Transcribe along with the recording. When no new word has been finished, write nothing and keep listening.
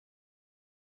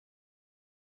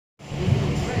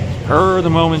the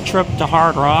moment trip to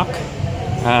Hard Rock.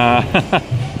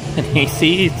 In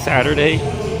AC, Saturday,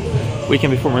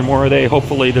 weekend before Memorial Day.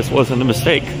 Hopefully this wasn't a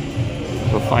mistake.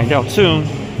 We'll find out soon.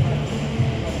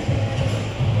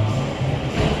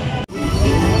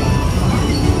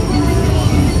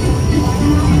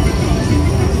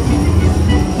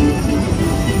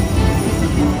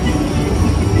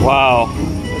 Wow,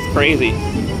 it's crazy.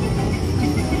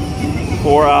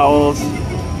 4 owls.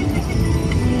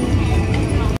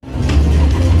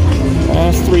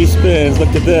 Last 3 spins. Look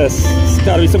at this. It's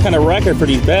got to be some kind of record for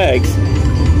these bags.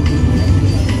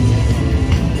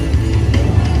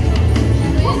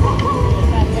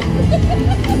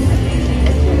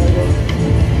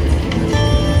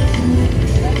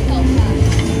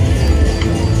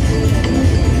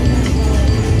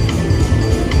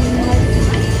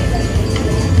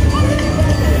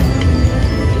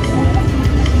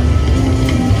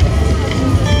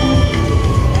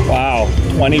 Wow,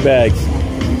 20 bags.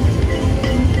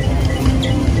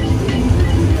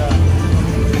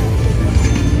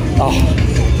 Oh.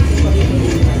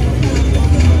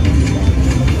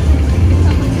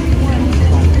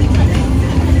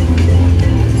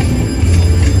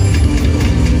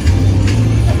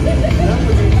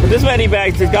 For this many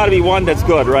bags, there's got to be one that's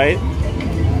good, right?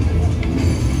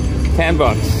 10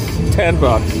 bucks. 10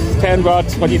 bucks. 10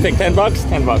 bucks. What do you think? 10 bucks?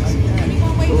 10 bucks.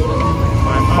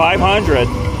 500.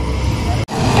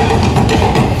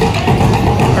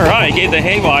 All right, gave the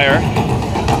haywire.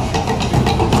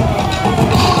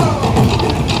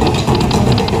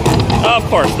 Of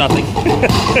course, nothing.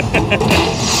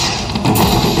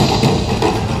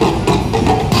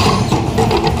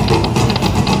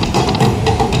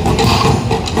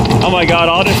 Oh my God,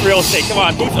 all this real estate. Come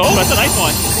on. Oh, that's a nice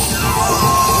one.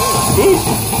 Ooh.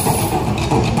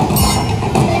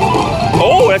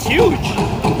 Oh, that's huge.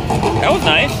 That was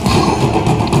nice.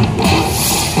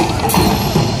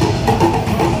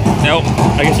 Nope.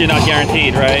 I guess you're not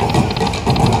guaranteed, right?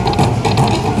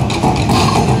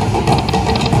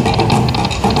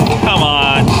 Come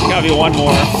on, gotta be one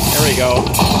more. There we go.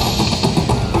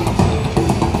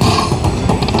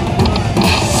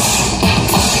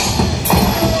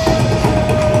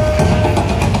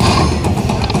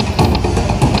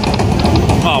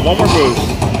 Come on, one more boost.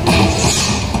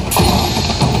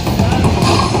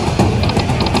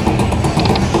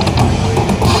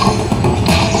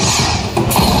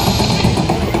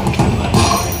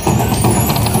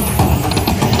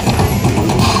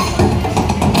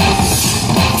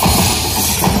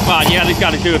 Yeah, these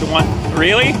got to do it one.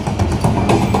 Really?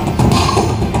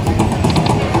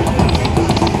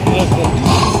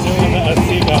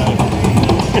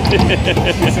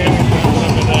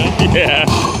 Yeah.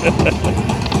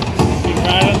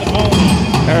 Right on the phone.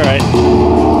 All right.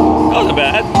 That wasn't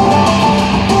bad.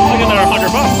 Like another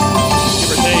 $100 bucks,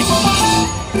 give or take.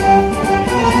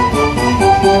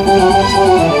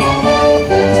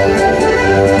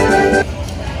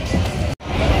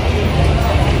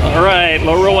 All right,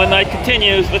 low rolling night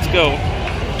continues. Let's go.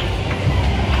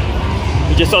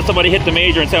 We just saw somebody hit the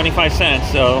major in 75 cents,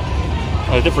 so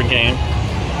a different game.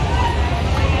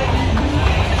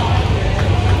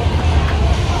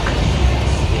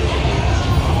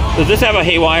 Does this have a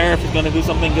haywire if it's going to do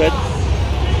something good?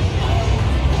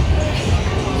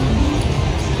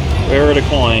 Where are the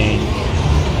coins?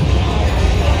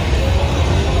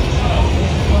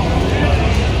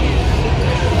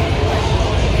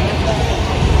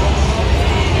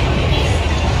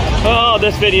 Oh,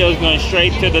 this video is going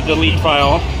straight to the delete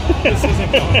file. This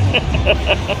isn't going.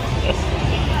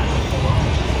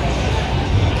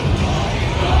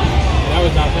 That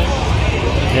was nothing.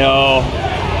 No.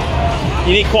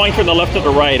 You need coin from the left to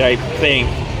the right, I think.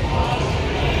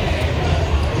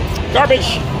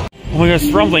 Garbage! Oh my gosh,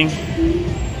 it's rumbling.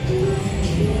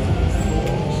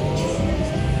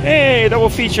 Hey, double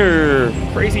feature!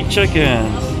 Crazy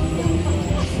chickens.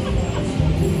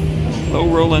 Low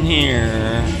rolling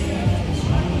here.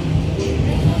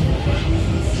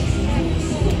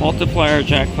 Multiplier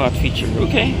jackpot feature.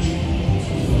 Okay.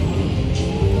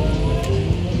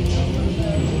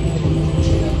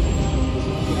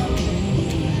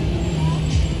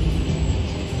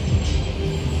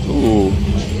 Ooh.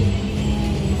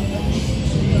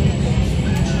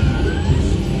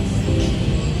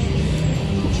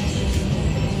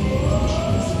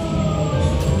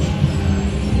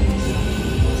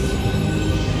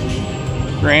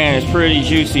 Grand is pretty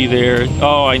juicy there.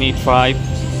 Oh, I need 5,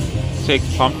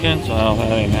 6 pumpkins. Well,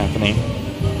 that ain't happening.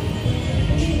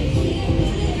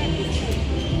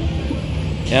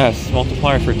 Yes,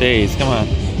 multiplier for days. Come on.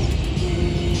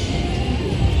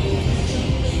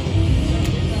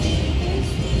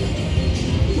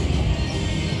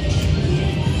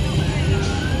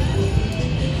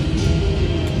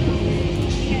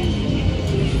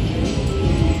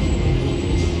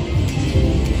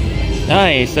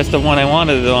 Nice. That's the one I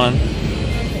wanted it on.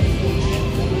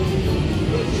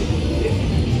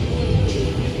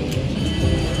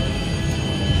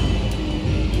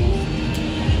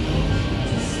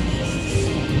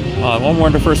 One more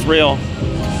in the first rail.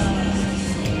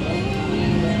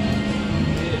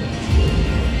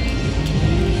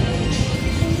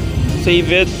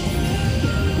 Save it.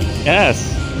 Yes.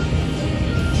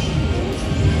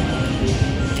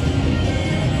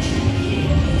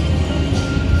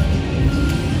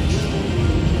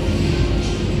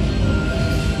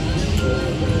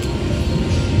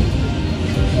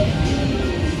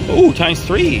 Ooh,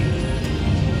 ×3.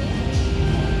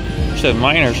 Should have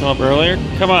miner show up earlier.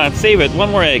 Come on, save it.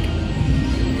 One more egg.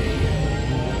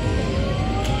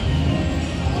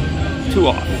 2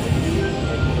 off.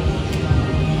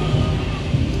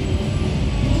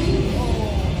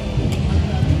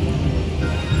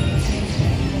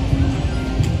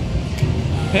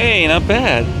 Hey, not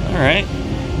bad. All right.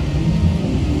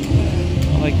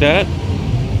 I like that.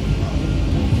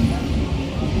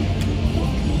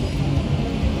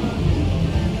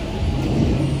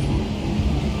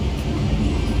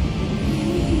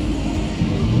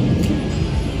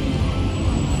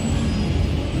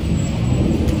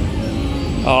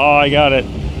 Oh, I got it.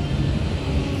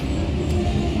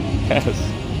 Yes.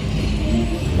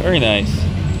 Very nice.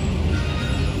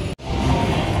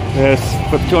 Let's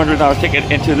put the $200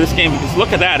 ticket into this game because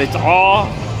look at that. It's all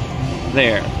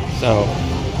there. So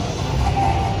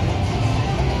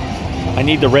I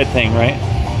need the red thing, right?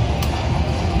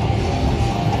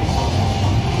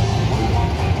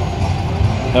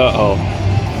 Uh-oh.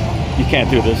 You can't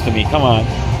do this to me. Come on.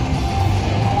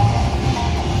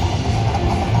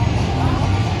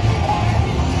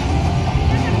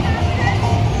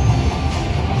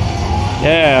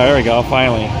 Yeah, there we go,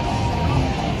 finally.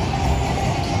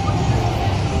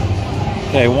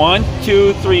 Okay, 1,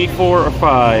 2, 3, 4, or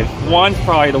 5. 1's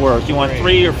probably the worst. You want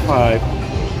 3 or 5?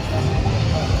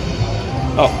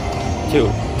 Oh,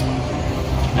 2.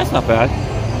 That's not bad.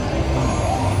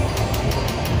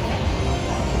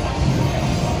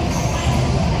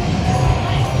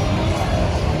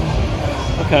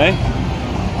 Okay,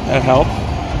 that helped.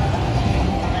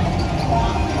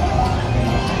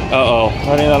 Uh-oh,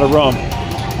 running out of room.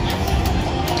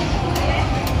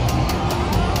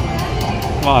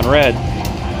 Come on, red.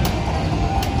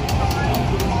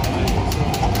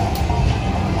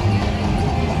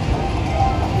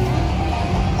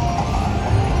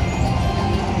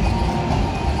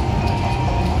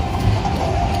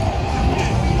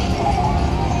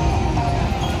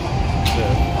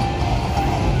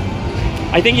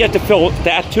 I think you have to fill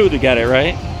that too to get it,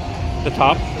 right? The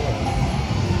top?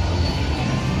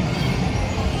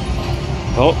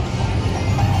 Oh.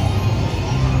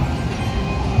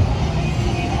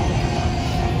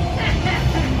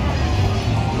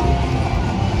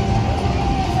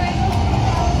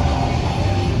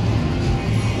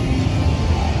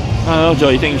 I don't know, Joe,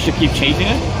 you think you should keep changing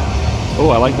it? Oh,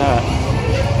 I like that.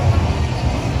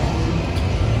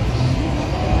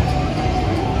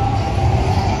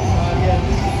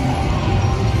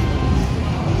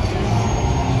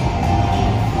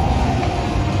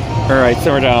 All right,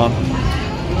 simmer down.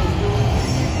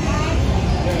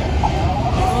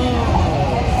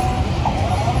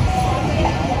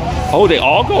 Oh, they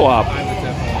all go up.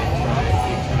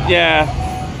 Yeah.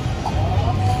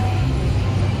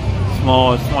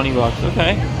 Small is $20.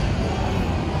 Okay.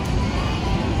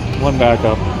 One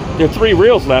backup. There are 3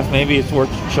 reels left. Maybe it's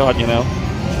worth a shot, you know.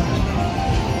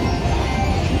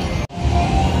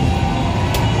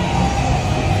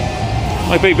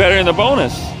 Might be better in the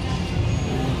bonus.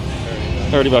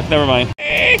 $30. Never mind.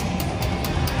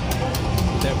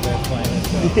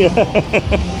 Yeah.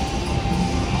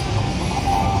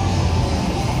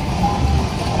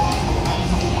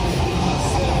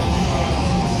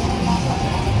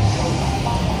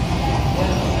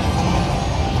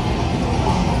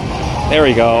 There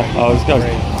we go. Oh, it's good.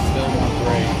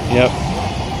 Yep.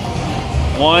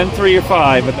 1, 3, or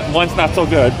 5, but 1's not so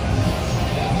good.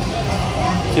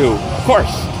 2, of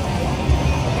course.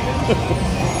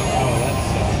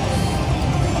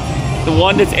 The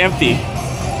one that's empty.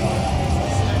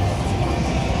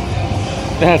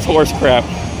 That's horse crap.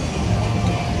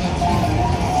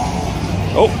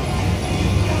 Oh.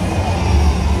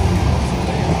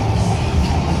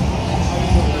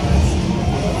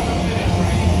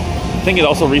 I think it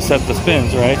also resets the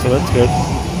spins, right? So that's good.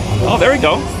 Oh, there we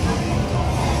go.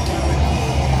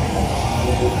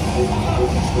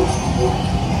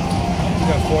 You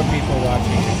got 4 people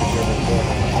watching because you're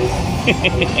recording.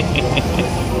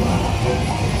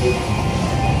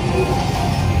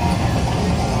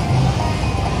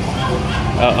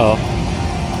 Uh-oh.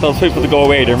 those people to go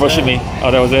away. They're mushing me.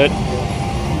 Oh, that was it?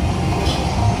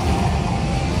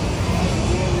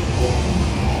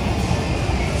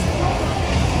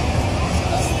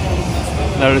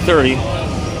 Another 30.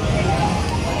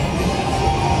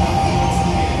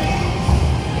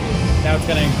 Now it's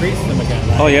going to increase them again,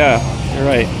 right? Oh yeah, you're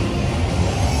right.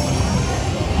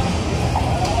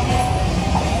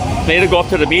 They need to go up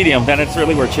to the medium, then it's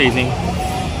really worth chasing.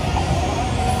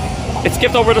 It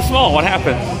skipped over the small. What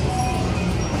happened?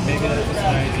 Maybe that's just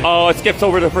nice. Oh, it skipped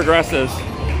over the progressives.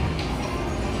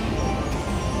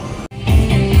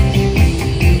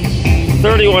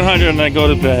 3,100 and I go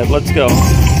to bed. Let's go.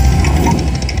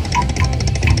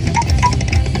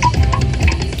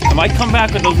 I might come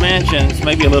back with those mansions,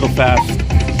 maybe a little fast.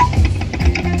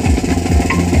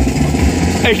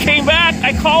 It came back.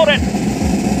 I called it.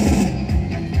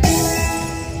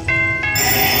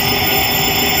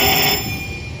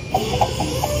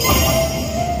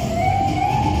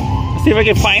 See if I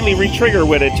can finally retrigger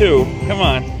with it too. Come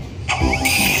on.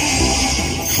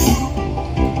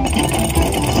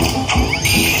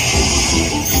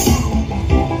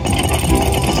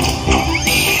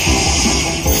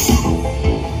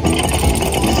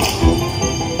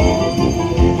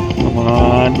 Come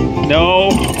on.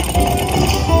 No.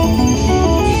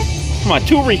 Come on,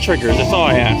 2 retriggers. That's all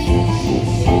I ask.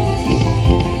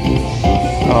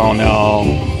 Oh no.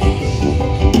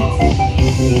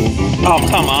 Oh,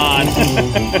 come on.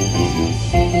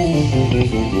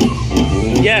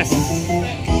 Yes.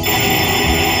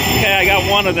 Okay, I got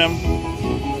one of them.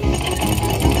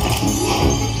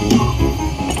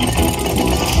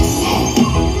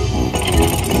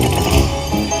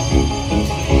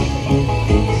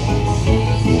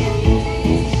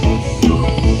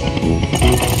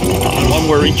 One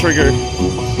more retrigger.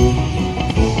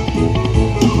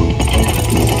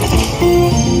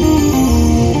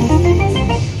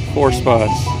 Four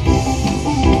spots.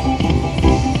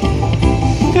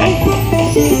 Okay.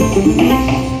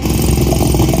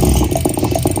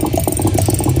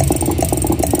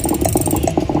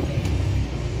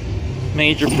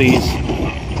 Major, please.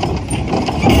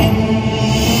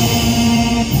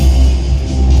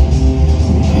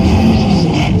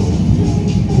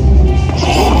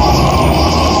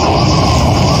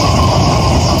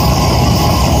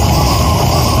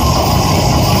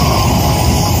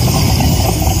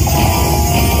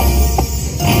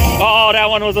 That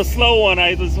one was a slow one.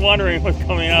 I was wondering what's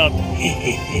coming out.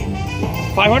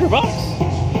 500 bucks.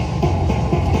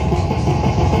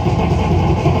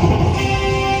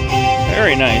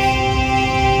 Very nice.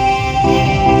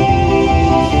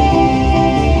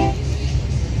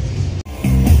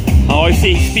 I always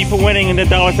see people winning in the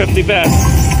 $1.50 bet.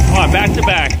 Come on, back to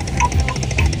back.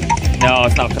 No,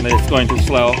 it's not gonna. It's going too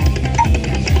slow.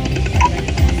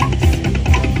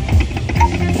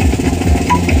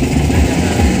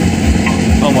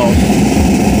 Almost.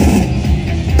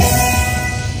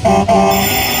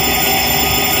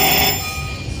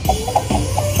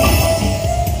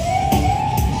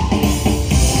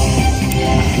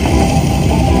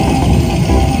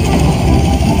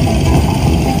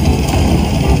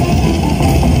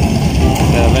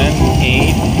 Seven,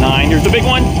 8, 9. Here's the big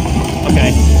one.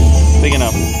 Okay, big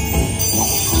enough.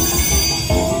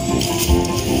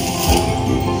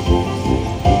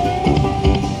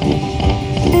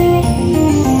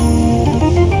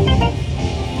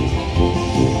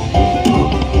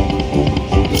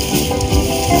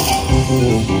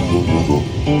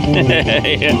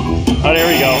 Oh, there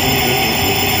we go.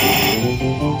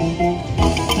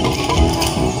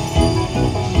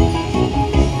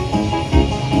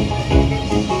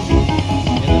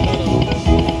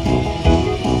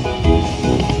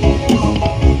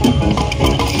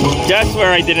 Just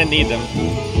where I didn't need them.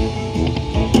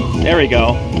 There we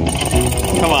go.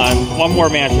 Come on, one more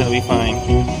match and it'll be fine.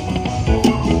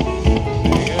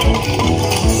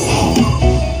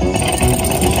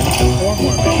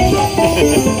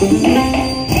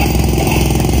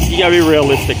 You gotta be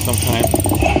realistic sometimes.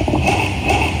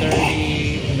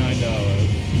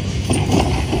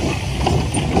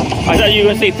 $39. I thought you were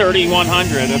gonna say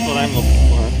 3,100. That's what I'm looking for.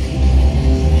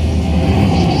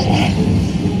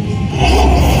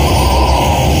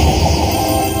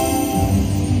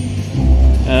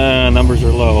 Numbers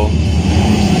are low.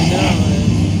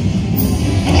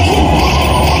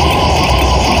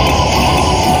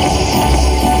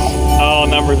 Oh,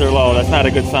 numbers are low. That's not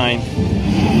a good sign.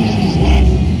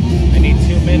 I need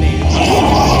too many.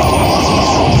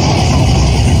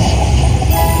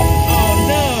 Oh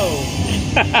no!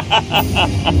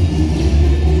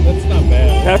 That's not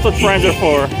bad. That's what friends are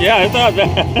for. Yeah, it's not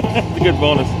bad. It's a good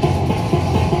bonus.